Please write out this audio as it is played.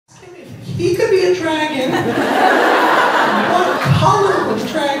he could be a dragon. What color would the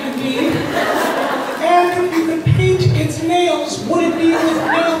dragon be? And if you could paint its nails, would it be with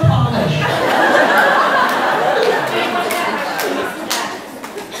nail polish?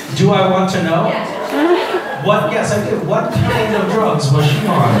 Do I want to know? What? Yes, I did. What kind of drugs was she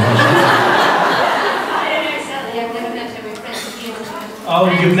on? Oh,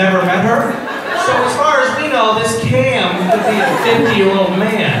 you've never met her? So as far as we know, this Cam could be a 50-year-old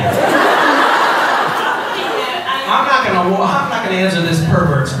man. I'm not gonna answer this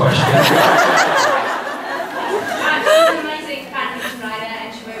pervert's question. She's an amazing fanfiction writer,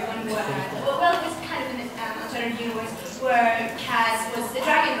 and she wrote one where, well, it was kind of an alternate universe where Cass was the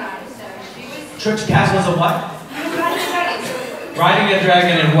dragon rider. So she was. Cass was a what? Riding a dragon. Riding a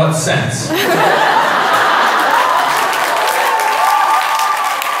dragon in what sense?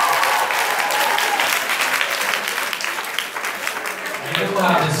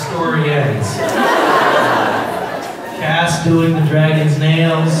 How this story ends. Cass doing the dragon's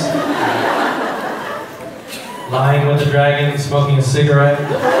nails, lying with the dragon, smoking a cigarette.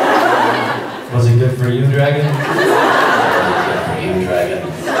 Was it good for you, dragon? Good for you, dragon.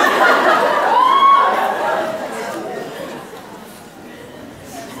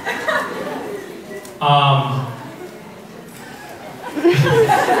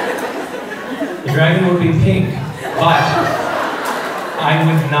 The dragon would be pink, but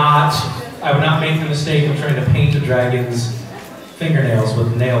I would not make the mistake of trying to paint a dragon's fingernails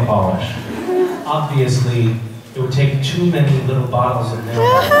with nail polish. Obviously, it would take too many little bottles of nail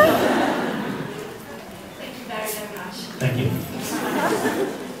polish. Thank you very, very much. Thank you.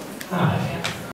 Hi.